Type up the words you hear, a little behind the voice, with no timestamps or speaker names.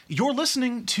You're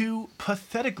listening to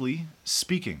Pathetically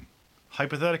Speaking,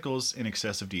 hypotheticals in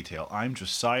excessive detail. I'm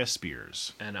Josiah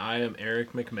Spears. And I am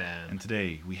Eric McMahon. And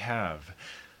today we have...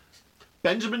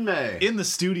 Benjamin May. In the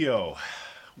studio.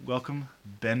 Welcome,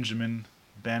 Benjamin.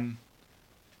 Benny?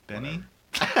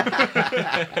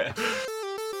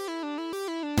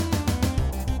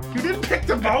 You didn't pick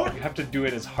the boat? You have to do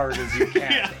it as hard as you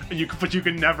can. But you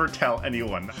can never tell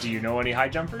anyone. Do you know any high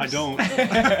jumpers? I don't.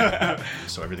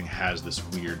 So everything has this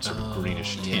weird sort of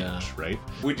greenish tinge, right?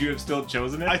 Would you have still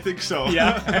chosen it? I think so.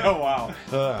 Yeah? Oh, wow.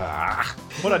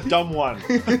 What a dumb one.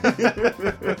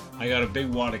 I got a big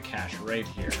wad of cash right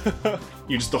here.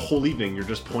 You just the whole evening you're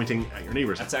just pointing at your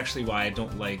neighbors. That's actually why I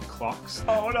don't like clocks.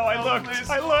 Oh, no, I looked.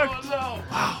 Oh, no.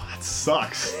 Wow, that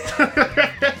sucks.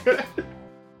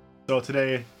 So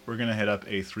today we're going to hit up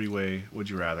a three-way Would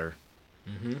You Rather,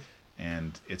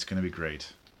 and it's going to be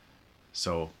great.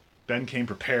 So Ben came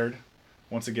prepared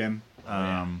once again,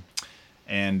 so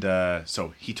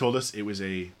he told us it was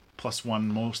a +1,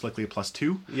 most likely a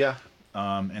 +2. Yeah.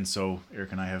 And so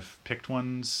Eric and I have picked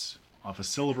ones off a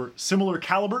similar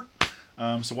caliber.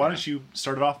 So why don't you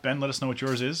start it off, Ben? Let us know what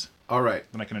yours is. All right.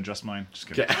 Then I can adjust mine. Just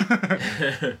kidding.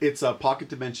 Okay. It's a pocket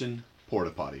dimension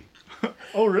porta potty.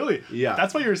 Oh, really? Yeah.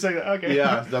 That's why you were saying that. Okay.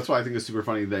 Yeah, that's why I think it's super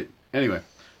funny. That anyway.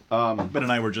 Ben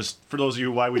and I were just, for those of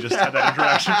you why we just had that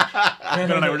interaction,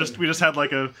 Ben and I we just had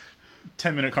like a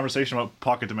 10-minute conversation about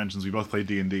pocket dimensions. We both played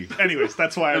D&D. Anyways,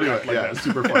 that's why I react like that. It's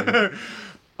super funny.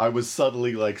 I was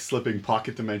subtly like slipping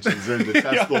pocket dimensions in to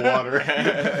test the water.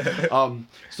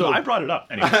 So I brought it up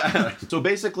anyway. So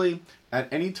basically,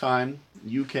 at any time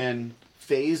you can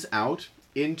phase out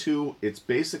into. It's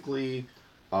basically.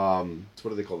 What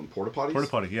do they call them? Porta potties? Porta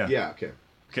potty, yeah. Yeah, okay.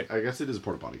 Okay. I guess it is a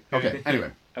porta potty. Okay,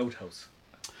 anyway. Outhouse.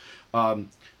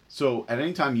 So at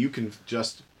any time you can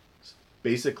just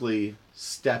basically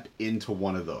step into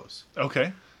one of those.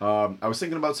 Okay. I was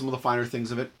thinking about some of the finer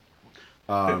things of it.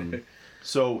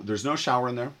 So there's no shower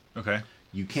in there. Okay.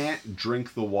 You can't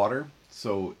drink the water.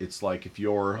 So it's like if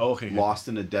you're lost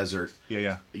in a desert,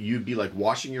 you'd be like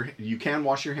you can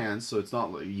wash your hands, so it's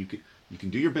not like you can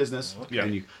do your business,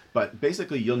 but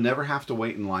basically you'll never have to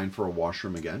wait in line for a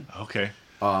washroom again. Okay.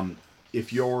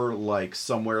 If you're like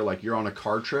somewhere, like you're on a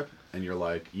car trip and you're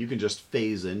like, you can just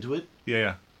phase into it.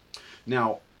 Yeah.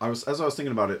 Now, as I was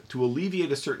thinking about it, to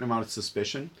alleviate a certain amount of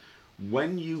suspicion,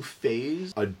 when you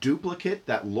phase, a duplicate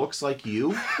that looks like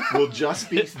you will just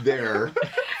be there,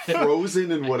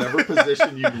 frozen in whatever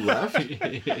position you left.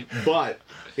 But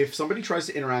if somebody tries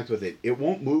to interact with it, it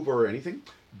won't move or anything.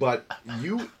 But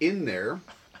you in there,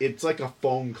 it's like a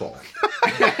phone call.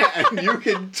 And you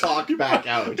can talk back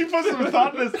out. You must have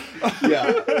thought this.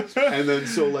 Yeah. And then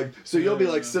so you'll be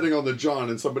like sitting on the john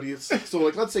and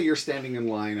let's say you're standing in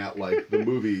line at like the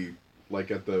movie,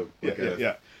 like at the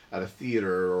at a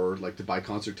theater or like to buy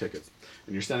concert tickets.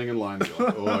 And you're standing in line and you're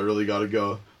like, oh, I really gotta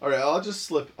go. All right, I'll just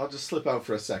slip out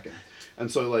for a second. And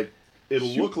so like it'll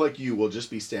look like you will just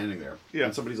be standing there. Yeah.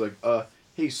 And somebody's like,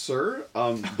 hey sir,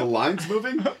 the line's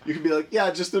moving. You can be like,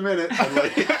 yeah, just a minute. And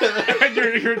like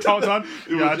your tone's on.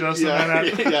 Yeah, just a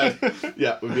minute.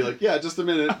 Yeah. We'd be like, yeah, just a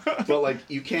minute. But like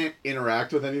you can't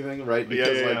interact with anything, right?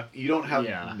 Because you don't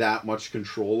have that much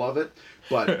control of it.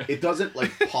 But it doesn't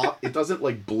like pop. It doesn't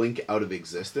like blink out of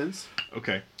existence.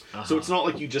 Okay. So it's not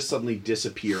like you just suddenly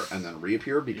disappear and then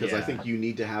reappear, because I think you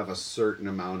need to have a certain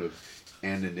amount of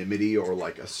anonymity or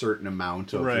like a certain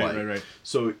amount of right.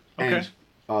 So okay.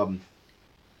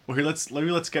 Well, here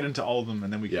let's get into all of them,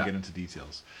 and then we can get into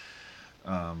details.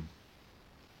 Mine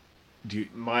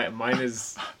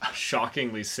is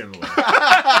shockingly similar.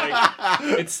 Like,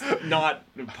 it's not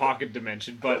pocket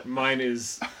dimension, but mine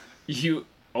is you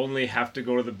only have to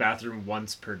go to the bathroom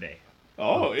once per day.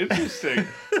 Oh, interesting.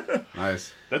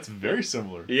 Nice. That's very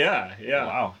similar. Yeah.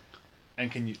 Wow.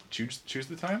 And can you choose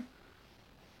the time?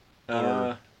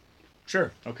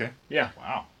 Sure. Okay. Yeah.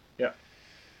 Wow. Yeah.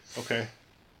 Okay.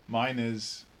 Mine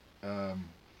is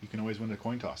you can always win a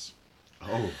coin toss.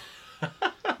 Oh.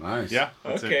 Nice. Yeah.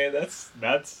 Okay, that's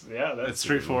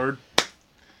straightforward.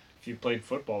 If you played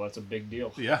football, that's a big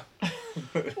deal. Yeah.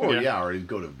 Or or you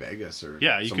go to Vegas or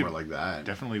somewhere like that.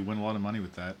 Definitely win a lot of money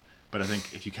with that. But I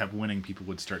think if you kept winning, people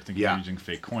would start thinking of using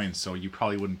fake coins, so you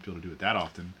probably wouldn't be able to do it that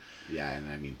often. Yeah, and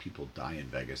I mean, people die in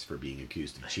Vegas for being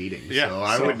accused of cheating, yeah, so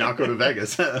I would not go to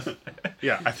Vegas.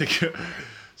 Yeah, I think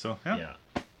so. Yeah.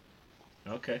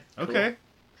 Okay. Cool. Okay.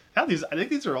 Yeah, I think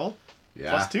these are all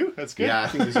 +2. That's good. Yeah, I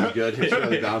think this is good. It's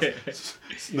really balanced.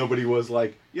 Nobody was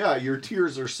like, yeah, your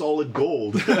tears are solid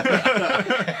gold.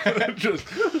 Just,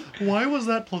 why was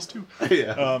that +2?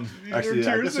 Yeah. Actually,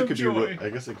 I guess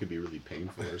it could be really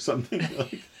painful or something.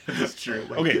 That's true.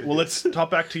 Okay, well, let's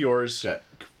top back to yours.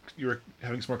 were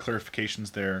having some more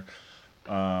clarifications there.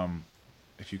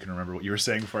 If you can remember what you were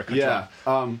saying before I cut you Yeah.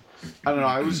 off. I don't know.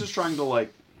 I was just trying to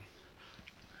like,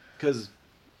 because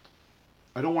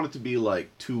I don't want it to be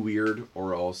like too weird,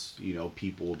 or else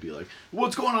people will be like,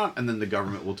 "What's going on?" And then the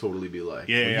government will totally be like,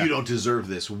 "You don't deserve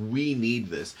this. We need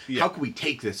this. How can we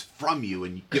take this from you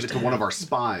and give it to one of our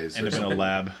spies?" End up in a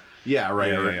lab. Yeah,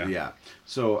 right. Yeah.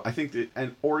 So I think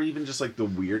that, or even just like the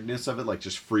weirdness of it, like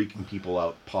just freaking people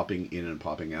out, popping in and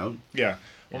popping out. Yeah.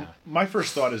 Well, my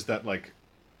first thought is that like,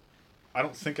 I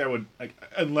don't think I would, like,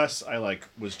 unless I like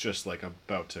was just like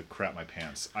about to crap my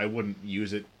pants, I wouldn't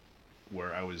use it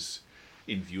where I was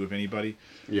in view of anybody.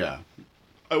 Yeah.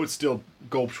 I would still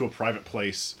go to a private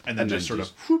place and then just sort of,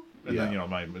 whoop, and then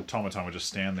my automaton would just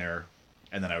stand there,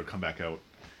 and then I would come back out.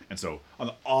 And so on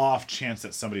the off chance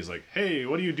that somebody's like, "Hey,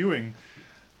 what are you doing?"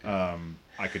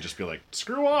 I could just be like,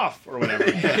 "Screw off," or whatever.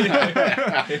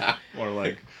 Or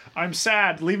like, "I'm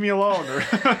sad, leave me alone," or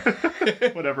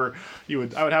whatever. I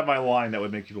would have my line that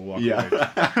would make people walk away.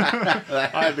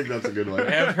 I think that's a good one.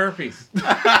 I have herpes.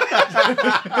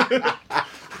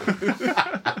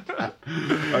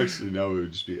 Actually, no, it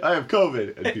would just be, "I have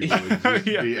COVID," and people would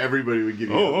just be, everybody would give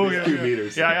you 2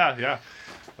 meters. Yeah. That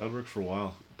would work for a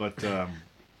while. But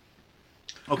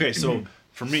okay, so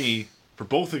for me, for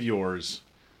both of yours,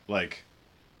 like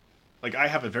I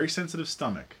have a very sensitive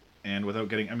stomach, and without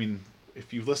getting, I mean,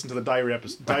 if you've listened to the diarrhea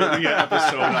episode,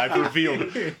 I've revealed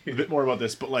a bit more about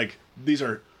this, but like, these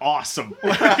are awesome.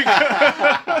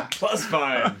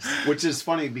 +5. Which is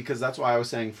funny, because that's why I was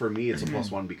saying for me it's a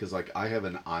 +1, because like I have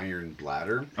an iron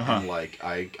bladder, and like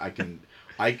I'm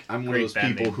one of those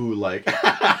people who like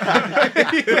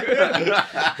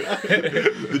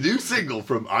the new single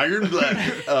from Iron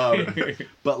Bladder.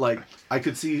 But like I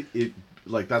could see it,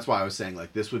 like that's why I was saying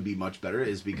like this would be much better,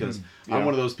 is because I'm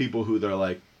one of those people who they're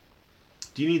like,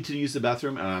 "Do you need to use the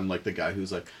bathroom?" And I'm like the guy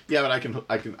who's like, "Yeah, but I can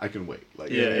wait." Like,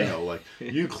 like,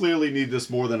 you clearly need this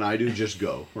more than I do. Just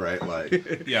go, right?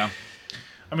 Like, yeah.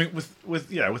 I mean, with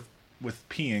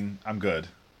peeing, I'm good.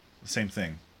 Same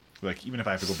thing. Like, even if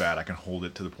I have to go bad, I can hold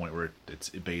it to the point where it's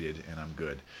abated and I'm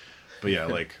good. But yeah,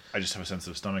 like, I just have a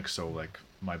sensitive stomach, so like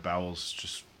my bowels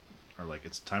just are like,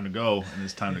 it's time to go, and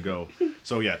it's time to go.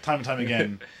 So yeah, time and time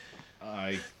again,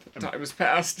 Time has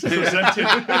passed.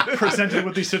 presented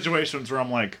with these situations where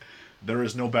I'm like, there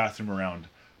is no bathroom around,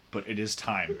 but it is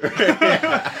time.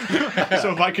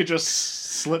 So if I could just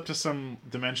slip to some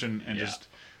dimension and just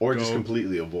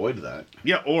completely avoid that.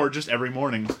 Yeah, or just every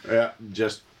morning. Yeah,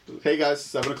 just, "Hey guys,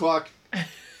 7:00.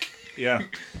 Yeah.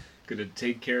 Gonna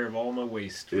take care of all my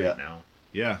waste right now.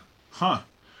 Yeah. Huh.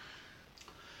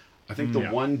 I think the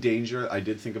one danger I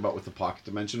did think about with the pocket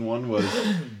dimension one was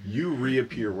you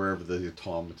reappear wherever the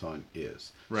automaton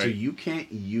is. Right. So you can't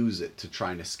use it to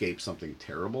try and escape something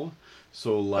terrible.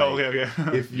 So like,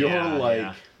 if you're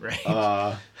like,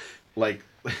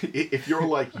 if you're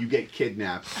like, you get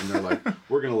kidnapped and they're like,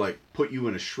 "We're gonna like put you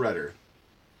in a shredder,"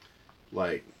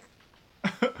 like,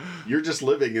 you're just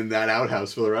living in that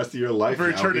outhouse for the rest of your life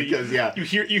now, because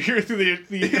you hear through the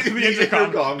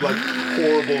intercom like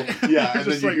horrible, and then you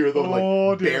like,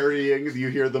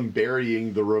 hear them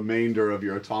burying the remainder of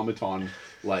your automaton,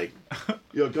 like,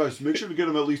 "Guys, make sure to get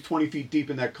them at least 20 feet deep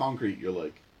in that concrete." You're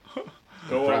like,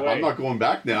 "Crap, I'm not going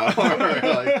back now."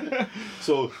 Like,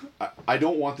 so I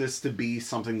don't want this to be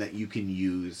something that you can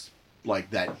use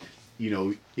like that.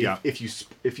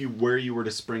 If you where you were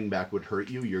to spring back would hurt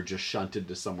you, you're just shunted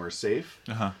to somewhere safe.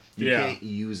 You can't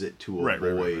use it to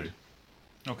avoid.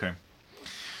 Right. Okay.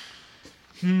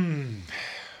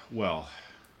 Well,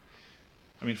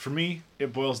 I mean, for me,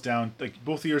 it boils down, like,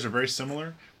 both years are very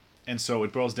similar, and so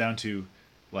it boils down to,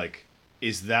 like,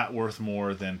 is that worth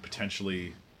more than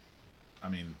potentially, I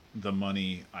mean, the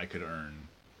money I could earn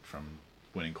from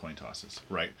winning coin tosses,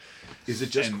 right? Is it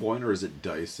just coin, or is it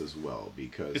dice as well?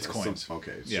 Because it's coins.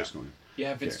 It's just coin.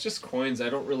 Yeah, if it's just coins, I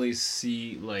don't really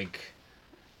see, like,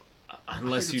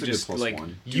 unless you just like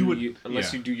you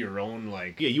do your own,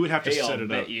 like, you would have to set I'll it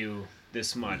bet up. you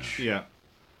this much. Yeah.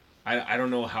 I don't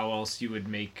know how else you would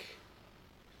make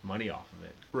money off of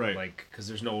it, right? Like, because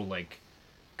there's no like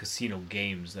casino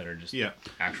games that are just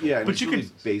actual. Yeah, but you really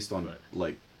based on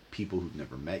like people who've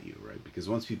never met you, right? Because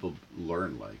once people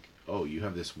learn, like, "Oh, you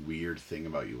have this weird thing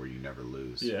about you where you never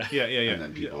lose." Yeah. And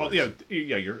then people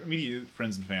your immediate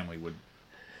friends and family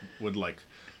would like,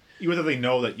 whether they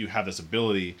know that you have this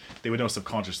ability, they would know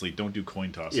subconsciously, don't do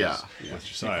coin tosses with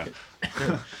Josiah.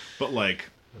 But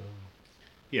like,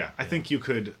 I think you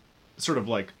could sort of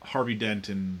like Harvey Dent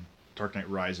in Dark Knight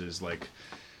Rises, like,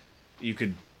 you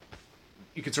could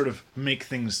you could sort of make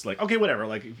things like, okay, whatever.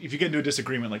 Like if you get into a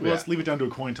disagreement, like, well, let's leave it down to a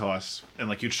coin toss, and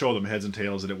like you'd show them heads and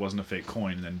tails that it wasn't a fake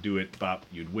coin, and then do it, bop,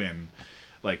 you'd win.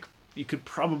 Like you could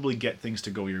probably get things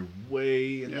to go your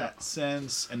way in that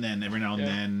sense, and then every now and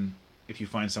then, if you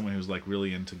find someone who's like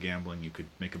really into gambling, you could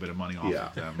make a bit of money off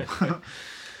of them.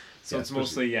 So it's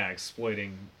mostly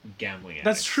exploiting gambling addicts.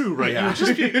 That's true, right? Yeah.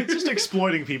 It's just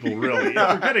exploiting people, really. If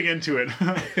you're getting into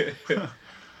it.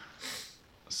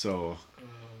 So,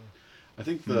 I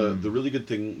think the really good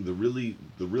thing, the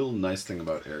real nice thing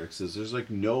about Eric's is there's like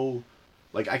no,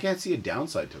 like I can't see a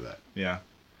downside to that. Yeah.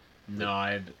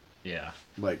 No,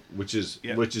 Like which is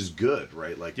good,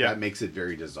 right? Like that makes it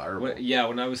very desirable.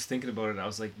 When I was thinking about it, I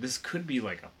was like, this could be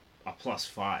like a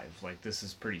 +5. Like this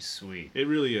is pretty sweet. It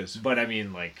really is. But I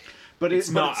mean, like, it's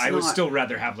not. I would still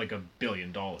rather have like $1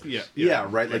 billion. Yeah,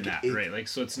 right. Like that, right. Like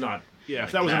so, it's not. Yeah,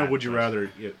 if that was in a Would You Rather,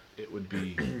 it would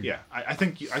be. Yeah, I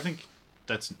think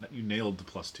that's you nailed the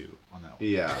 +2 on that one.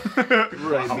 Yeah,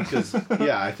 right. Because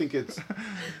I think it's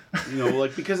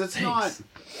like because it's not.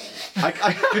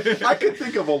 I could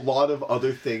think of a lot of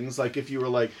other things. Like if you were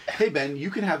like, hey Ben, you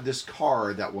can have this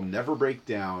car that will never break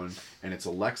down, and it's a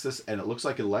Lexus, and it looks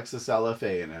like a Lexus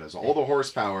LFA, and it has all the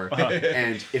horsepower.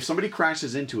 And if somebody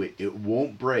crashes into it, it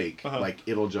won't break. Like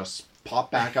it'll just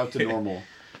pop back out to normal.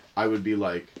 I would be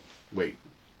like, wait.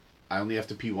 I only have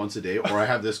to pee once a day, or I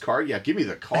have this car. Yeah, give me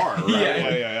the car.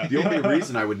 Right? Yeah. The only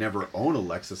reason I would never own a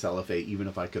Lexus LFA, even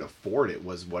if I could afford it,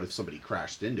 was what if somebody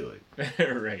crashed into it,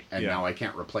 right? And now I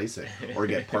can't replace it or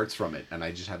get parts from it, and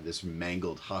I just have this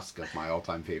mangled husk of my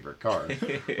all-time favorite car,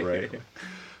 right?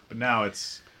 But now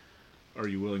are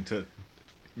you willing to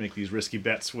make these risky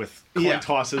bets with coin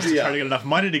tosses to try to get enough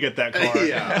money to get that car?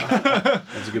 Yeah,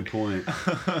 that's a good point.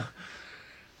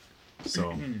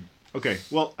 So, okay,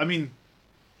 well, I mean.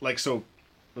 So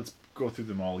let's go through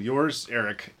them all. Yours,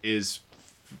 Eric, is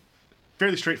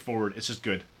fairly straightforward. It's just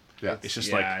good. Yeah. It's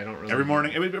just I don't really every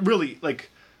morning. It really,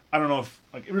 I don't know if,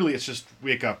 really it's just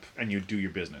wake up and you do your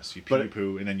business. You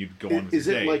poo and then you go on with your day. Is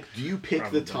it like, do you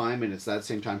pick the time and it's that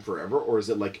same time forever? Or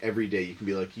is it like every day you can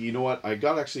be like, you know what, I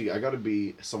got to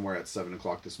be somewhere at 7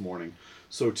 o'clock this morning.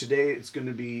 So today it's going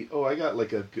to be, I got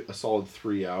like a solid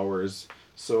 3 hours.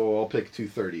 So I'll pick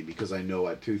 2:30 because I know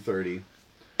at 2:30.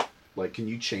 Like, can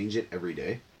you change it every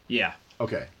day? Yeah.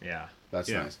 Okay. Yeah. That's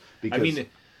nice. Because, I mean,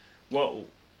 well,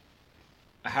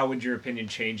 how would your opinion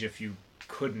change if you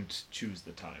couldn't choose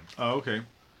the time? Oh, okay.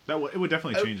 It would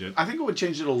definitely change it. I think it would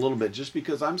change it a little bit just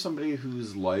because I'm somebody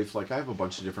whose life, like I have a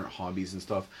bunch of different hobbies and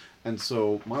stuff. And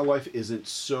so my life isn't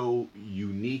so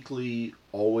uniquely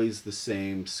always the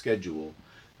same schedule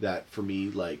that for me,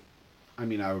 like, I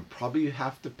mean, I would probably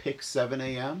have to pick 7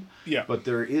 a.m. Yeah. But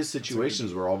there is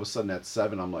situations where all of a sudden at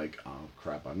 7, I'm like, oh,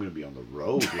 crap, I'm going to be on the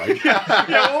road. Like, what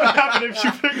would happen if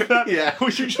you picked that? Yeah.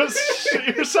 Would you just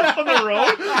shit yourself on the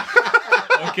road?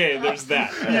 Okay, there's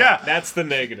that. Yeah. That's the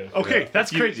negative. Okay, that's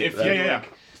crazy.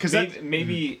 Because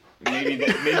maybe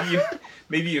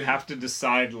you have to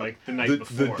decide like the night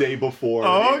before. The day before.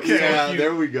 Oh, okay. Yeah,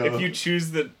 there we go. If you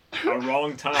choose a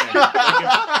wrong time, like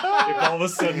if all of a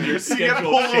sudden your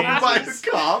schedule changes. By the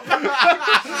cop.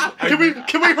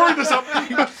 Can we hurry this up?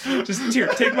 Just here,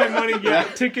 take my money,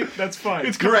 get a ticket. That's fine.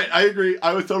 It's correct. I agree.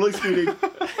 I was totally speeding.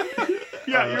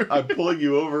 I'm pulling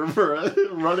you over for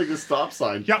running a stop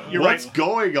sign. Yeah, you're What's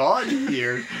going on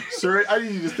here? Sir, I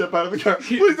need you to step out of the car.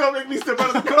 Please don't make me step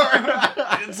out of the car.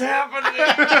 It's happening.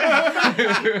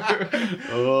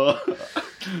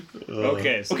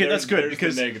 Okay, that's good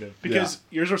because negative. Because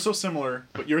yours are so similar,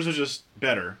 but yours are just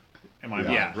better. In my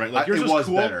mind, right? Like yours it was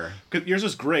cool. better. Yours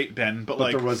was great, Ben. But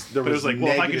like, there was like,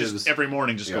 well, if I could negatives. just every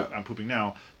morning just go, I'm pooping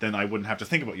now, then I wouldn't have to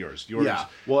think about yours. Yeah.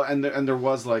 Well, and there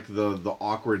was like the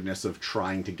awkwardness of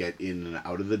trying to get in and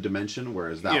out of the dimension,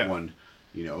 whereas that one,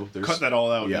 there's cut that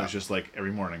all out. Yeah. It was just like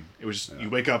every morning. It was just you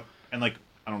wake up and like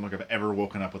I don't know if I've ever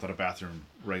woken up without a bathroom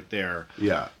right there.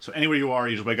 Yeah. So anywhere you are,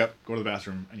 you just wake up, go to the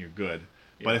bathroom, and you're good.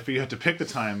 Yeah. But if you had to pick the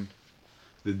time,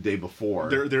 the day before,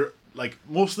 they're like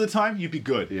most of the time you'd be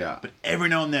good. Yeah. But every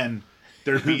now and then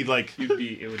there'd be like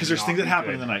because there's things that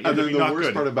happen in the night. And then the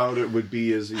worst part about it would be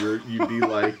you'd be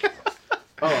like,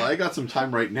 oh, I got some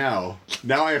time right now.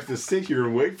 Now I have to sit here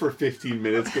and wait for 15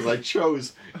 minutes because I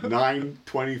chose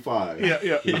 9:25.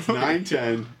 Yeah. It's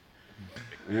 9:10.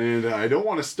 And I don't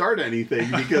want to start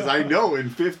anything because I know in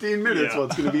 15 minutes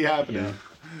what's going to be happening. Yeah.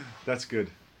 That's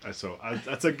good. So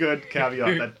that's a good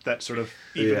caveat that sort of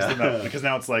evens them out because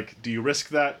now it's like, do you risk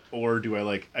that or do I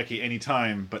like any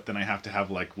time? But then I have to have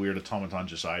like weird automaton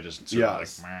Josiah just sort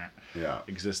of like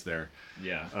exist there.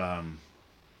 Yeah,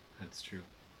 that's true.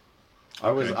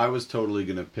 I was totally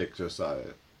gonna pick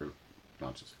Josiah, or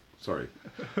not just Sorry.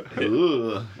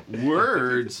 Ugh,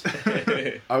 words.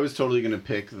 I was totally gonna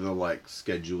pick the like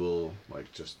schedule,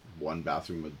 like just one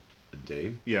bathroom a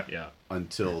day. Yeah. Yeah.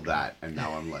 Until that, and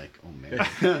now I'm like, oh man,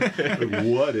 like,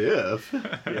 what if?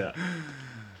 Yeah.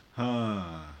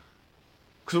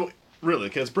 So really,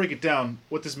 okay, let's break it down.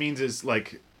 What this means is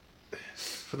like,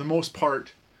 for the most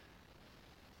part,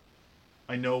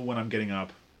 I know when I'm getting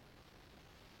up,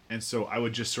 and so I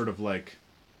would just sort of like,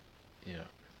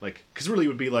 like, because really it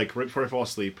would be like right before I fall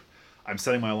asleep, I'm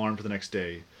setting my alarm for the next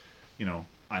day, you know,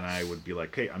 and I would be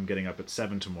like, hey, I'm getting up at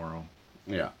 7 tomorrow.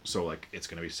 Yeah. So like it's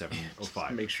gonna be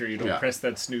 7:05. Make sure you don't press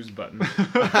that snooze button.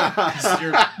 That's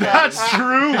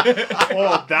true.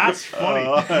 Oh, that's funny.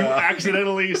 You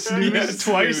accidentally snoozed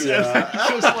twice and then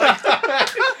just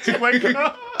like wake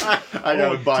up. I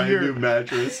gotta buy a new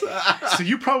mattress. So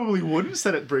you probably wouldn't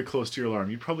set it very close to your alarm.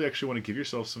 You probably actually want to give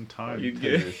yourself some time.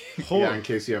 Yeah, in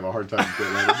case you have a hard time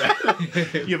getting out of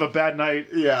bed. You have a bad night.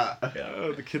 Yeah.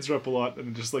 The kids are up a lot,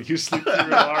 and just like you sleep through your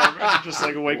alarm, and you just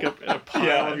like wake up in a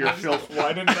pile of your filth.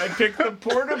 Why didn't I pick the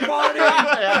porta potty?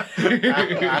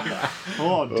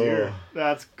 Oh dear,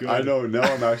 that's good. I know. Now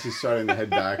I'm actually starting to head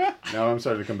back. Now I'm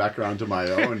starting to come back around to my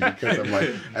own because I'm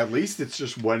like, at least it's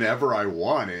just whenever I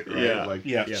want it, right? Yeah. Like,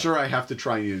 Yeah. Sure, I have to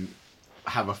try and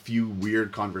have a few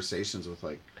weird conversations with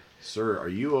like, sir, are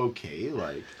you okay?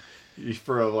 Like,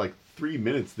 for like 3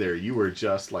 minutes there, you were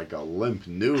just like a limp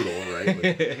noodle, right?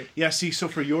 Like, Yeah. See, so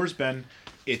for yours, Ben,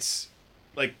 it's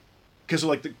like because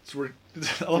like I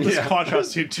love this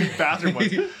contrast to two bathroom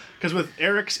ones. Because with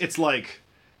Eric's, it's like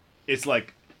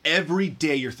every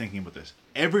day you're thinking about this.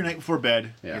 Every night before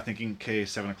bed, you're thinking, okay,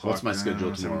 7 o'clock. What's my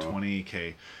schedule tomorrow? 7:20,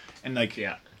 okay, and like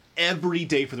every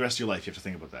day for the rest of your life, you have to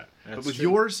think about that. That's but with true.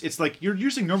 yours, it's like you're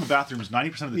using normal bathrooms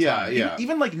 90% of the time. Yeah.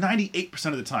 Even like 98%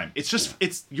 of the time. It's just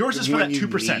it's yours is for When that you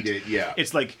 2%. need it, yeah.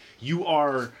 It's like you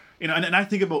are. You know, and I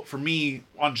think about, for me,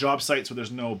 on job sites where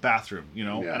there's no bathroom, you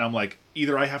know, and I'm like,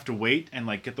 either I have to wait and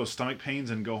like get those stomach pains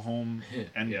and go home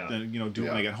and then, you know, do it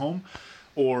when I get home,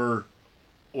 or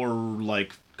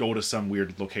like go to some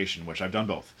weird location, which I've done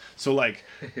both. So like,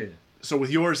 so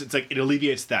with yours, it's like it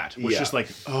alleviates that, which is just like,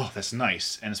 oh, that's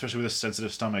nice, and especially with a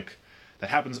sensitive stomach, that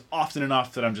happens often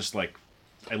enough that I'm just like,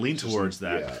 I lean towards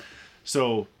that. Yeah.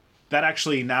 So that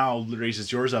actually now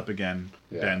raises yours up again,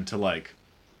 Ben, to like.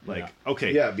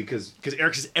 Okay. Yeah, because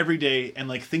Eric's is every day, and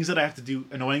like things that I have to do,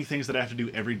 annoying things that I have to do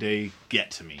every day get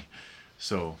to me.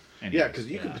 So, anyways. Yeah, because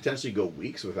you could potentially go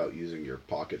weeks without using your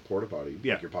pocket porta potty,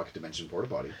 like your pocket dimension porta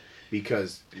potty,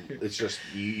 because it's just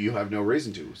you have no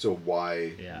reason to. So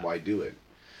why do it?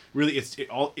 Really,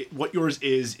 what yours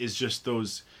is just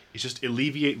those. It's just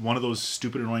alleviate one of those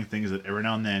stupid annoying things that every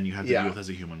now and then you have to deal with as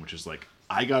a human, which is like,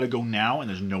 I gotta go now, and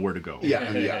there's nowhere to go. Yeah.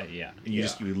 And you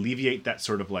alleviate that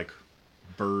sort of like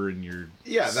burr in your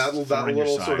that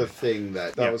little sort of thing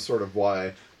that was sort of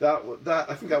why that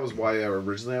I think that was why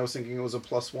originally I was thinking it was a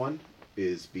 +1,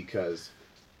 is because,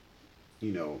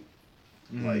 you know,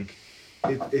 like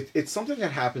it's something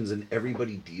that happens and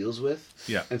everybody deals with.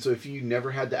 Yeah. And so if you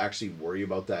never had to actually worry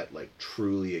about that like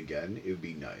truly again, it would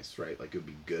be nice, right? Like it would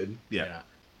be good. Yeah.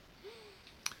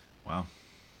 Wow.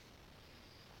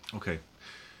 Okay.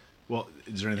 Well,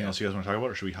 is there anything else you guys want to talk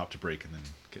about, or should we hop to break and then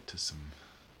get to some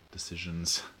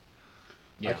decisions?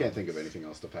 I can't think of anything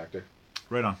else to factor.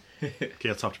 Right on. Okay,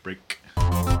 let's hop to break.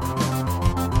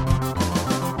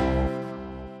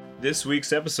 This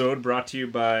week's episode brought to you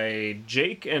by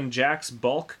Jake and Jack's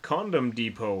Bulk Condom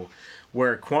Depot,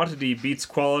 where quantity beats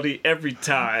quality every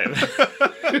time.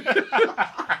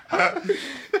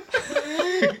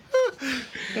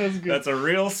 That's good. That's a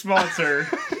real sponsor.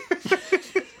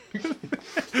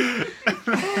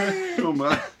 Oh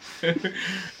my.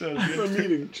 I'm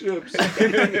eating chips.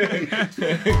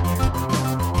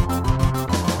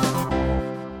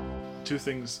 Two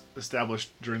things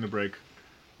established during the break.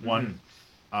 One,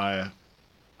 I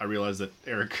realized that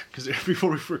Eric, because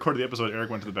before we recorded the episode, Eric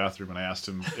went to the bathroom, and I asked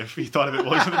him if he thought of it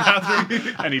while he was in the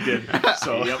bathroom, and he did.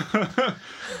 So,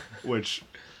 which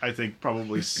I think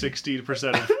probably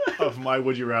 60% of my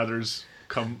would you rathers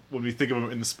come, when we think of them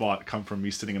in the spot, come from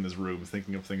me sitting in this room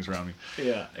thinking of things around me.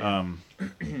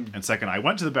 And second, I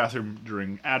went to the bathroom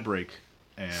during ad break,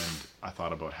 and I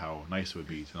thought about how nice it would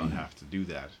be to not have to do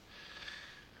that.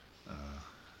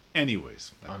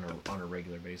 Anyways, on a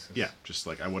regular basis. Yeah, just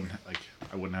like I wouldn't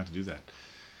have to do that.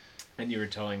 And you were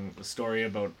telling the story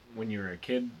about when you were a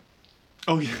kid.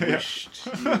 Oh yeah, wished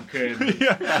you could.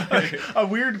 Like, a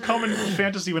weird common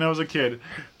fantasy when I was a kid.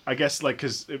 I guess like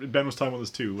because Ben was talking about this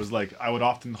too. Was like I would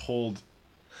often hold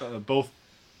both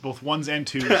ones and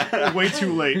twos way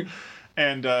too late,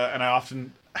 and I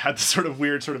often had this sort of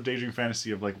weird sort of daydream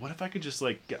fantasy of like, what if I could just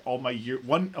like get all my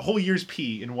a whole year's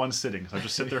pee in one sitting? So I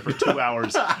just sit there for 2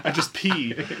 hours and just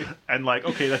pee, and like,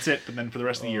 okay, that's it. But then for the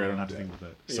rest of the year, I don't have to think about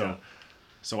that.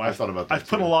 So I thought about that. I've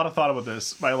put a lot of thought about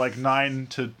this. My like 9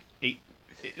 to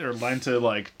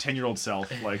 10-year-old self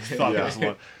like thought that was a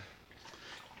lot.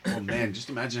 Oh man, just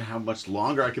imagine how much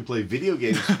longer I could play video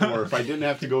games for if I didn't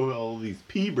have to go all these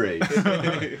pee breaks.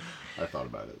 I thought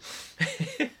about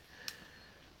it.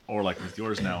 Or like with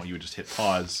yours now, you would just hit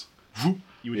pause.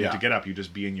 You would have to get up. You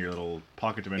just be in your little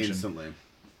pocket dimension. Instantly.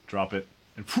 Drop it,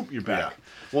 and you're back. Yeah.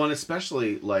 Well, and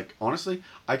especially, like, honestly,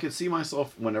 I could see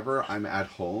myself whenever I'm at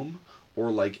home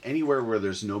or, like, anywhere where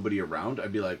there's nobody around,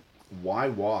 I'd be like, why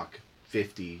walk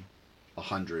 50,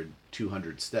 100,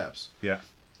 200 steps? Yeah.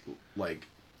 Like,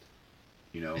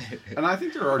 you know. And I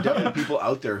think there are definitely people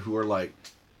out there who are, like,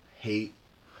 hate,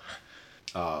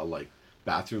 like,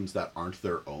 bathrooms that aren't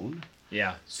their own.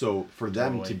 Yeah. So for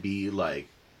them to be like,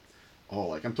 oh,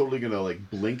 like I'm totally gonna like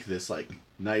blink this like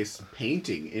nice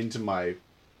painting into my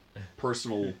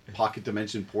personal pocket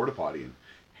dimension porta potty and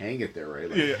hang it there, right?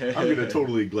 Like, I'm gonna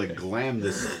totally like glam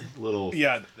this little.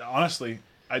 Yeah, honestly,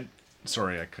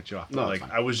 sorry I cut you off. But,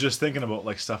 like I was just thinking about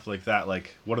like stuff like that.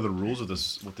 Like, what are the rules of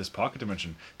this with this pocket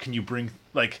dimension? Can you bring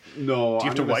like? No, do you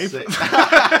have to wipe?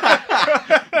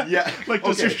 Yeah, like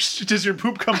does your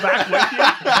poop come back with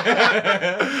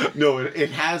you? No,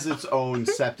 it has its own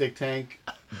septic tank,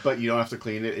 but you don't have to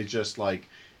clean it. It's just like,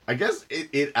 I guess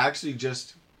it actually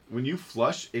just when you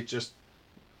flush, it just,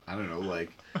 I don't know,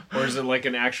 like. Or is it like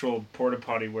an actual porta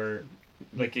potty where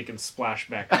like it can splash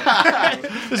back up?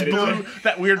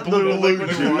 That weird blue liquid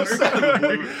juice.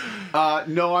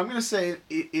 No, I'm gonna say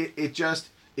it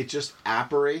just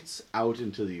apparates out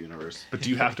into the universe. But do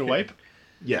you have to wipe?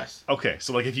 Yes. Okay,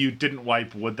 so like if you didn't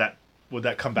wipe, would that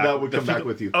come back? That would come back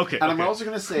with you. Okay. And I'm also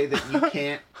gonna say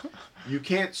that you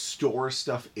can't store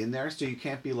stuff in there, so you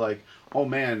can't be like, oh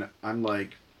man, I'm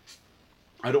like,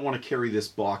 I don't want to carry this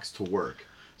box to work,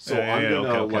 so I'm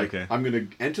gonna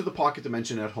enter the pocket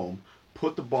dimension at home,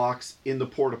 put the box in the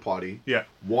porta potty,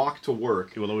 walk to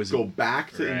work, go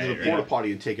back into the porta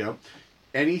potty and take it out.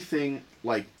 Anything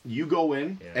like you go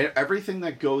in, everything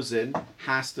that goes in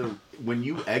has to, when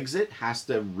you exit, has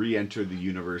to re-enter the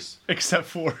universe. Except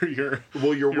for your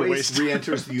waste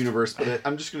re-enters the universe, but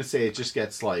I'm just gonna say it just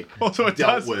gets like it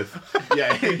dealt with.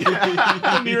 Yeah,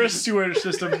 the nearest sewage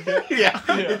system. Yeah,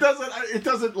 it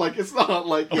doesn't like it's not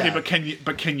like. Okay,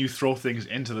 but can you throw things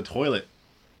into the toilet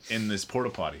in this porta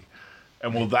potty,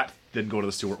 and will that then go to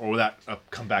the sewer, or will that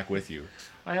come back with you?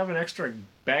 I have an extra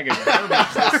bag of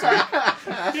garbage this week.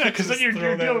 Yeah, because then you're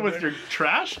dealing with your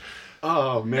trash.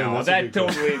 Oh man, no, that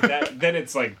totally. Then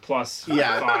it's like plus 5.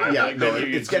 Yeah, like, no,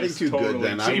 it's getting too good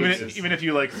then. So even if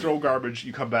you like throw garbage,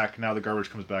 you come back. Now the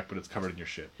garbage comes back, but it's covered in your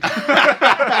shit. Or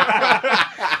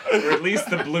at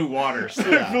least the blue water.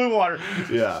 Blue water.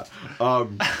 Yeah,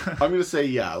 I'm gonna say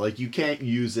like you can't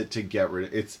use it to get rid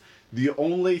of it's. The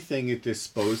only thing it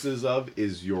disposes of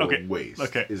is your waste.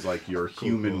 Okay. Is like your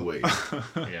human waste.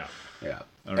 Yeah. Yeah.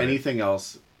 Right. Anything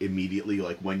else immediately,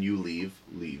 like when you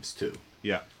leaves too.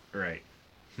 Yeah. Right.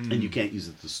 And you can't use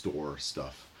it to store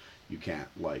stuff. You can't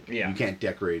you can't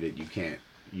decorate it. You can't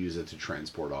use it to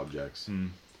transport objects.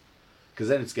 Because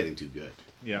then it's getting too good.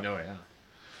 Yeah. No, yeah.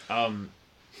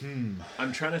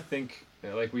 I'm trying to think.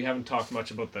 Like we haven't talked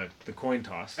much about the coin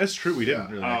toss. That's true. We didn't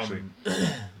really actually.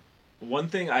 One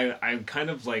thing I'm kind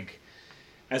of like,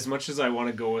 as much as I want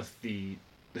to go with the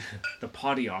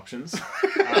potty options,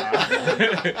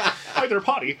 either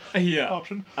potty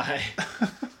option.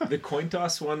 The coin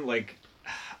toss one, like,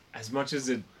 as much as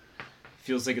it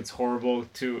feels like it's horrible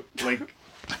to like,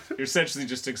 you're essentially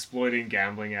just exploiting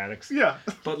gambling addicts. Yeah,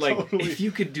 but like, if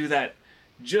you could do that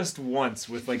just once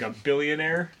with like a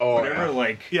billionaire,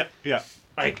 like,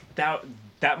 like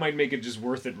that might make it just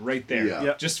worth it right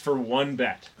there. Just for one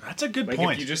bet. That's a good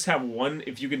point. If you just have one,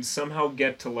 if you can somehow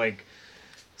get to like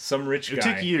some rich guy. It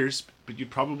would take years, but you'd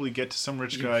probably get to some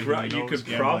rich guy you could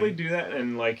probably do that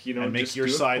and like, you know, and make just your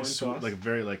side like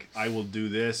very like, I will do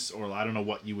this, or I don't know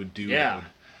what you would do. Yeah. And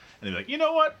they'd be like, you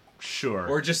know what? Sure.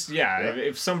 Or just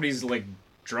if somebody's like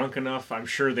drunk enough, I'm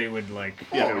sure they would like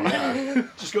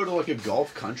just go to like a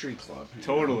golf country club.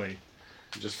 Totally.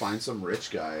 Just find some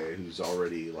rich guy who's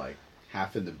already like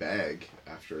half in the bag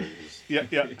after his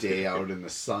day out in the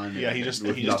sun. Yeah, he just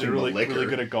really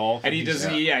good at golf. And he does.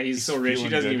 He's so rich. He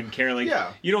doesn't even care. Like,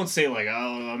 you don't say like,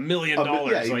 $1 million.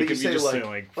 Like, if you just say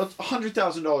like,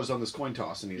 $100,000 on this coin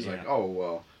toss, and he's like, oh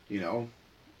well, you know,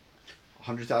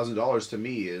 $100,000 to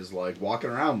me is like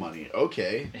walking around money.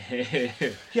 Okay.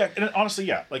 Yeah, and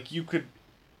honestly, like you could,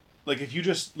 like if you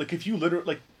literally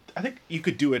like. you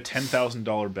could do a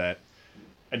 $10,000 bet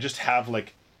and just have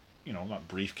like, you know, not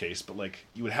briefcase, but like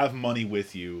you would have money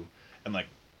with you and like,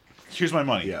 here's my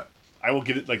money. Yeah. I will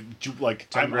give it like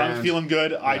I'm feeling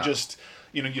good. I just,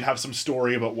 you know, you'd have some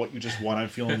story about what you just won. I'm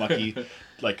feeling lucky.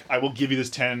 Like, I will give you this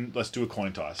 10. Let's do a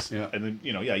coin toss. Yeah. And then,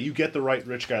 you know, you get the right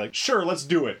rich guy. Like, sure, let's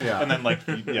do it. Yeah. And then like,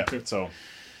 so.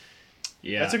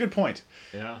 Yeah. That's a good point.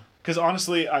 Yeah. Because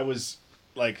honestly, I was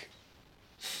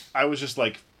just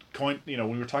like, you know,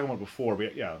 we were talking about it before.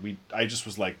 I just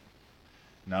was like,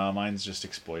 no, mine's just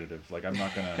exploitative. Like, I'm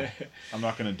not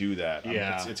gonna do that.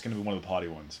 Yeah. It's gonna be one of the potty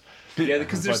ones. Yeah,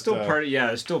 because there's still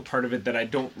there's still part of it that I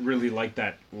don't really like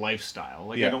that lifestyle.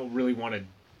 Like, I don't really want to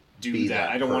do that.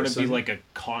 I don't want to be like a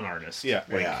con artist. Yeah.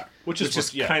 Like, Yeah. Which is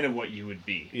kind of what you would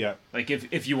be. Yeah. Like,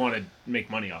 if you want to make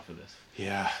money off of this.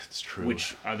 Yeah, it's true.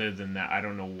 Which, other than that, I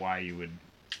don't know why you would.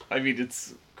 I mean,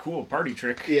 it's cool party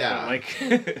trick. Yeah. But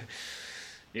like,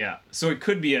 yeah. So it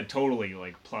could be a totally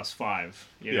like +5,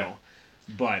 you know.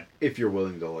 But if you're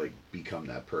willing to like become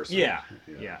that person. Yeah.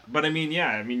 But I mean,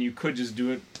 you could just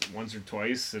do it once or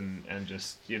twice and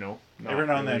just, you know, every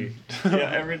now and then.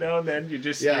 Every now and then you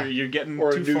just you're getting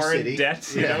too far in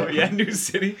debt, you know. Yeah, new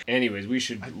city. Anyways, we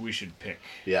should pick.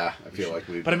 Yeah, I feel like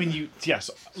we. But I mean,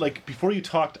 so, like before you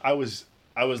talked, I was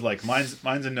like mine's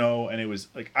a no, and it was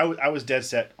like I was dead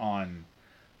set on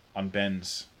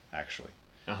Ben's actually.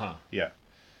 Yeah.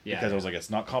 Because I was like, it's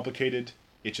not complicated.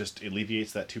 It just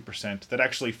alleviates that 2%. That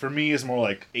actually, for me, is more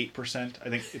like 8%. I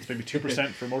think it's maybe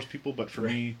 2% for most people, but for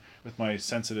me, with my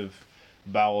sensitive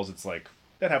bowels, it's like,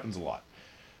 that happens a lot.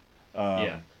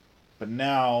 But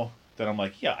now that I'm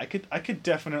like, I could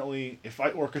definitely, if I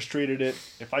orchestrated it,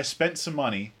 if I spent some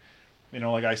money, you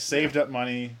know, like I saved up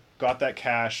money, got that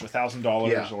cash,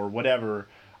 $1,000 or whatever,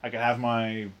 I could have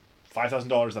my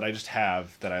 $5,000 that I just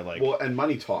have that I like. Well, and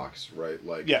money talks, right?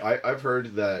 Like, I've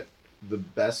heard that the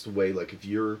best way, like if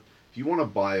you want to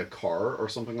buy a car or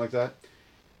something like that,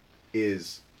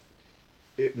 is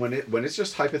when it's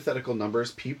just hypothetical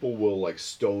numbers, people will like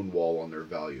stonewall on their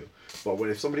value. But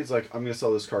if somebody's like, I'm gonna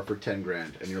sell this car for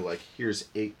 $10,000, and you're like, here's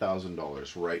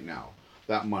 $8,000 right now,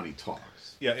 that money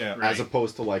talks. Yeah. As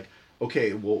opposed to like,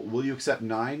 okay, well, will you accept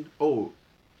 9? Oh,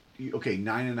 okay,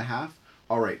 9.5.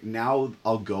 All right, now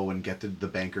I'll go and get the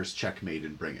banker's check made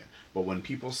and bring it. But when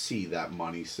people see that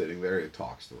money sitting there, it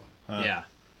talks to them.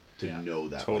 To know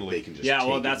that like, they can just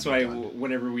take that's why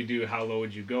whenever we do How Low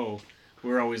Would You Go,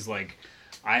 we're always like,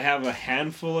 I have a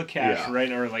handful of cash right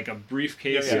now, or like a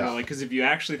briefcase, you know, like, because if you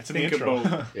actually think about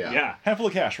handful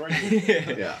of cash right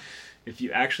if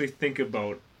you actually think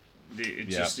about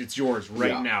it's yours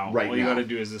right now. All you gotta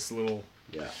do is this little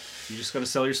you just gotta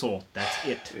sell your soul. That's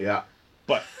it.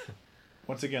 But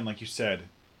once again, like you said,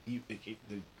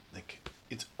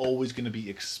 it's always going to be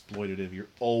exploitative. You're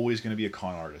always going to be a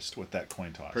con artist with that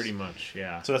coin toss. Pretty much,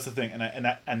 yeah. So that's the thing,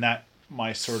 and that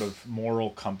my sort of moral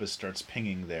compass starts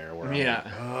pinging there. Where I'm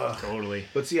like, totally.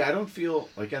 But see, I don't feel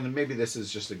like, and maybe this is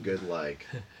just a good like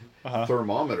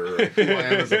thermometer of who I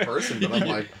am as a person. But I'm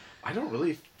like, I don't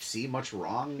really see much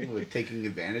wrong with taking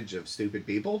advantage of stupid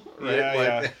people.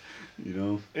 Right? You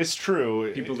know, it's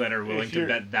true. People that are willing to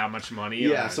bet that much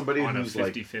money somebody on who's a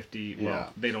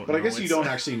 50-50, they don't but know. I guess you don't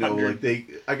actually know,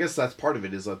 like I guess that's part of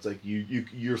it, is that's like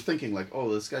you're thinking like,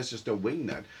 oh, this guy's just a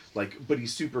wingnut, like, but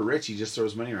he's super rich, he just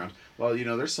throws money around. Well, you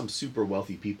know, there's some super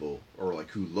wealthy people, or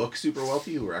like who look super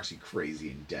wealthy, who are actually crazy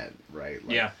in debt, right?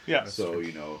 Like, so true.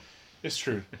 You know, it's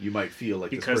true. You might feel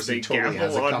like because this person totally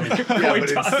has a on but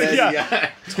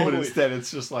instead, totally. But instead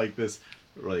it's just like this,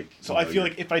 like. So I feel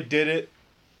like if I did it,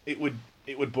 it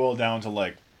would boil down to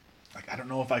like I don't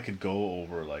know if I could go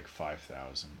over like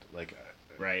 5,000. Like,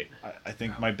 right. I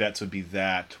think my bets would be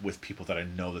that with people that I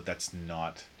know that's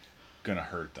not gonna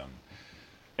hurt them.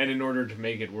 And in order to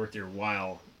make it worth your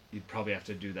while, you'd probably have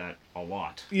to do that a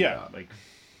lot. Yeah, like,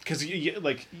 because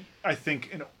like I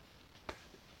think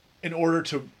in order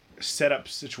to set up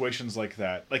situations like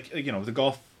that, like, you know, the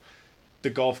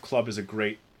golf club is a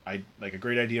great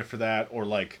idea for that, or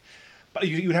like. But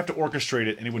you would have to orchestrate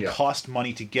it, and it would cost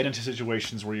money to get into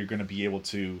situations where you're going to be able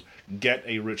to get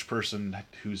a rich person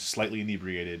who's slightly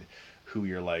inebriated, who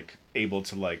you're like able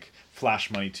to like flash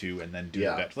money to, and then do the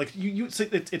bet. Like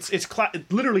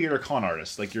it's literally you're a con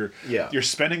artist. Like you're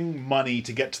spending money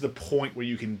to get to the point where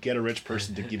you can get a rich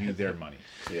person to give you their money.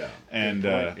 And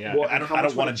well, I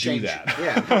don't want to do that.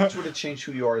 How much would it change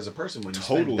who you are as a person when you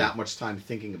spend that much time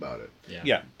thinking about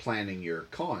it? Planning your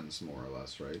cons, more or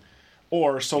less, right?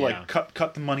 Or like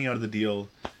cut the money out of the deal.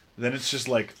 Then it's just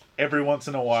like every once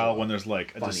in a while when there's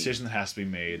like a decision that has to be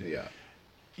made.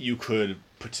 You could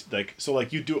put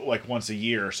like you do it like once a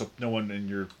year, so no one in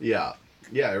your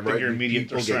Yeah, right. your immediate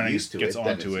People get surroundings used to gets it,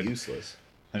 then onto it's it. useless.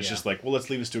 And it's just like, well, let's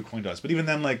leave this to a coin toss. But even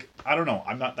then, like, I don't know.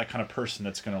 I'm not that kind of person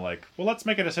that's gonna like, well, let's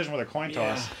make a decision with a coin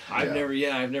toss. I've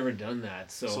never done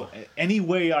that. So any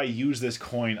way I use this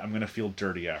coin, I'm gonna feel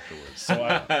dirty afterwards.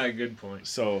 So good point.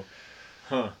 So,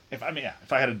 if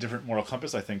I had a different moral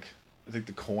compass, I think the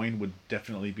coin would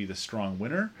definitely be the strong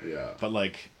winner. Yeah. But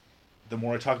like, the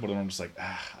more I talk about it, I'm just like,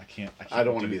 I can't. I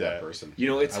don't want to be that person. You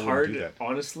know, it's hard,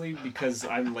 honestly, because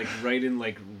I'm like right in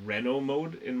like reno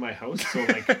mode in my house. So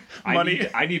like,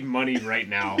 I need money right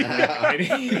now. Like,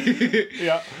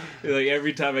 Yeah. Like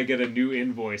every time I get a new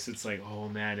invoice, it's like, oh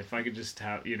man, if I could just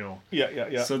have, you know.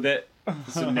 Yeah. So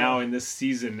now in this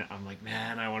season, I'm like,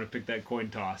 man, I want to pick that coin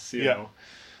toss, you know.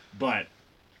 But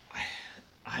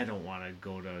I don't want to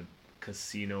go to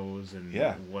casinos and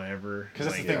whatever, because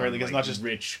that's the thing, right? Like, it's not just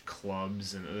rich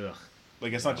clubs and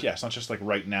like it's not just like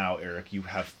right now, Eric. You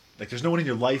have like there's no one in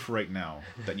your life right now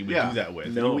that you would do that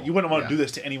with. No. You wouldn't want to do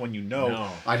this to anyone you know.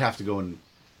 No. I'd have to go and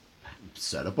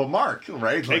set up a mark,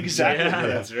 right? Like, Exactly. Yeah,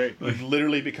 that's right. You've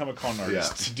literally become a con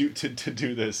artist to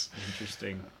do this.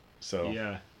 Interesting. So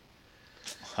yeah.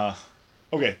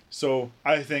 Okay, so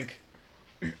I think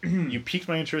you piqued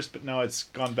my interest, but now it's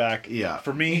gone back. Yeah.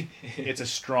 For me, it's a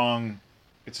strong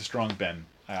Ben.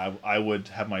 I would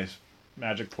have my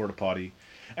magic porta potty,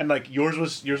 and like yours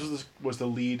was the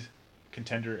lead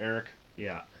contender, Eric.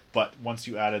 Yeah. But once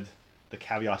you added the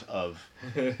caveat of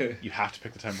you have to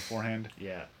pick the time beforehand.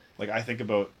 Yeah. Like I think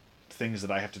about things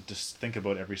that I have to just think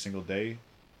about every single day,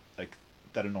 like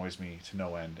that annoys me to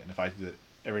no end. And if I did it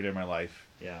every day of my life,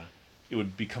 it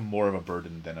would become more of a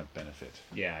burden than a benefit.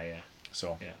 Yeah.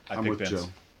 So I'm with Joe.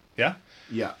 Yeah?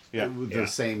 Yeah. The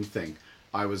same thing.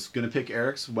 I was going to pick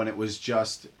Eric's when it was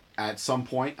just at some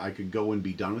point I could go and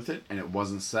be done with it and it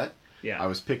wasn't set. Yeah. I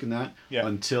was picking that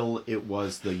until it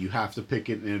was you have to pick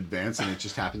it in advance and it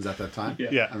just happens at that time.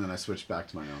 Yeah. And then I switched back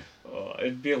to my own. Oh,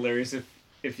 it'd be hilarious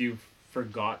if you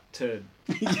forgot to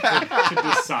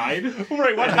decide.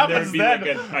 Right, what and happens there'd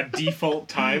then? be like a default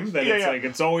time that it's like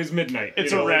it's always midnight.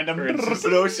 It's a random.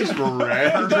 It's just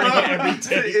random. Every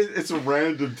day. It's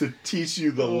random to teach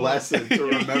you the lesson to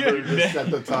remember to set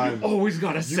the time. Always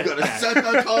gotta set You gotta that. set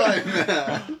the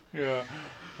time. Yeah.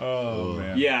 Oh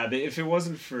man. Yeah, if it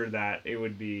wasn't for that, it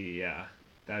would be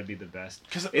that'd be the best.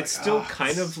 Because it's like, still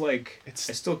kind of like I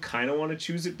it's still kind of want to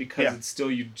choose it because it's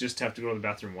still you just have to go to the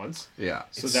bathroom once. Yeah.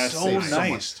 So it's that's so saves nice.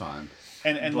 so much time.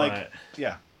 And like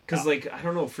because like I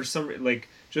don't know, for some like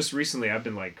just recently I've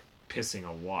been like pissing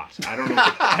a lot. I don't know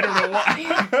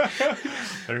why.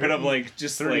 But I'm like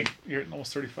just 30, like you're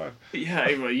almost 35.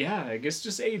 yeah, I guess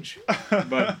just age.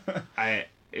 But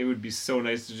it would be so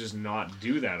nice to just not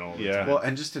do that all the time. Well,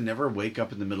 and just to never wake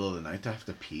up in the middle of the night to have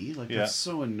to pee, like that's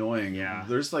so annoying. Yeah.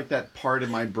 There's like that part in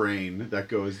my brain that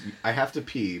goes, I have to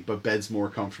pee, but bed's more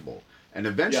comfortable. And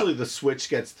eventually the switch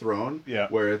gets thrown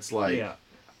where it's like,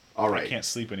 all right, I can't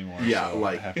sleep anymore. Yeah, so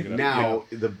like I have to get up. now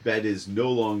the bed is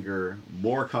no longer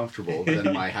more comfortable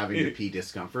than my having to pee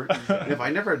discomfort. And if I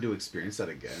never had to experience that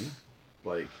again,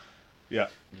 like,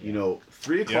 you know,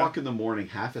 3 o'clock in the morning,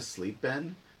 half asleep,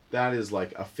 Ben. That is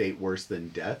like a fate worse than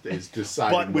death. Is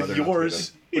deciding. But with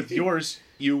yours,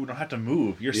 you don't have to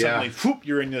move. You're suddenly, whoop,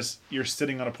 you're in this. You're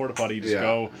sitting on a porta potty. You just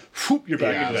go, whoop, you're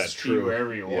back in bed. That's true.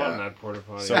 Wherever you want in that porta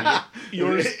potty. So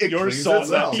yours solves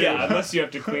that. Yeah, unless you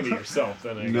have to clean it yourself.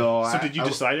 Then So did you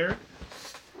decide, Eric?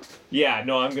 Yeah,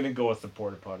 no, I'm gonna go with the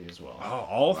porta potty as well. Oh,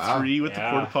 all three with the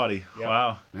porta potty. Yep.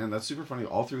 Wow, man, that's super funny.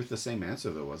 All three with the same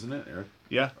answer, though, wasn't it, Eric?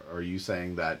 Yeah. Are you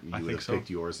saying that you would have picked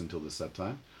yours until the set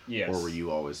time? Yes. Or were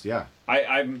you always?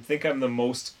 I think I'm the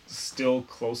most still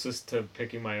closest to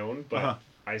picking my own, but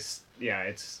it's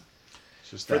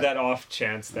just for that off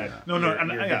chance that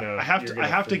I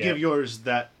have to give yours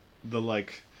the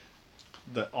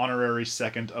honorary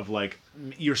second of like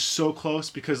you're so close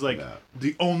because like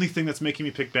the only thing that's making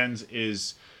me pick Ben's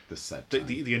is the set the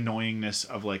annoyingness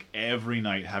of like every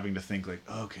night having to think like,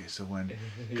 okay, so when,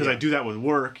 because I do that with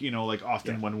work, you know, like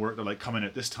often when work they're like come in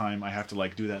at this time, I have to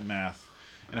like do that math.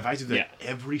 And if I do that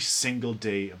every single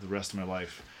day of the rest of my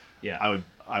life, I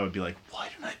would be like, why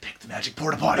didn't I pick the magic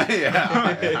porta potty?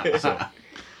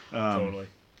 Totally.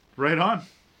 Right on.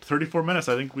 34 minutes.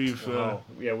 I think we've.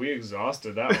 We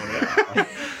exhausted that one.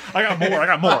 I got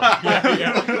more.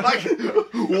 Like,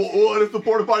 what if the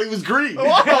porta potty was green?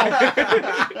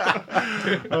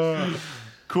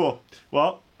 Cool.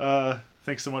 Well,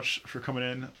 thanks so much for coming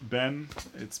in, Ben.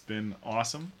 It's been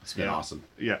awesome. It's been awesome.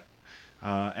 Yeah.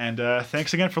 And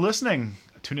thanks again for listening.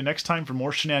 Tune in next time for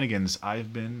more shenanigans.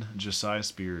 I've been Josiah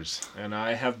Spears. And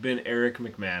I have been Eric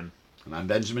McMahon. And I'm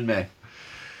Benjamin May.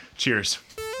 Cheers.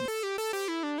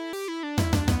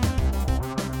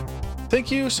 Thank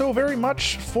you so very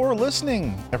much for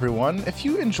listening, everyone. If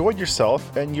you enjoyed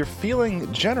yourself and you're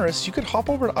feeling generous, you could hop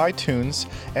over to iTunes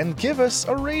and give us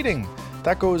a rating.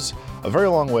 That goes a very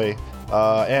long way.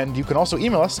 And you can also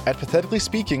email us at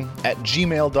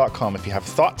patheticallyspeaking@gmail.com if you have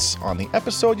thoughts on the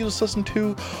episode you just listened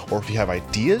to, or if you have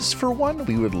ideas for one.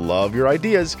 We would love your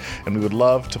ideas, and we would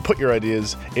love to put your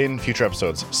ideas in future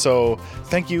episodes. So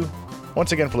thank you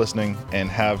once again for listening, and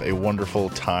have a wonderful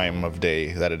time of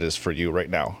day that it is for you right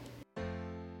now.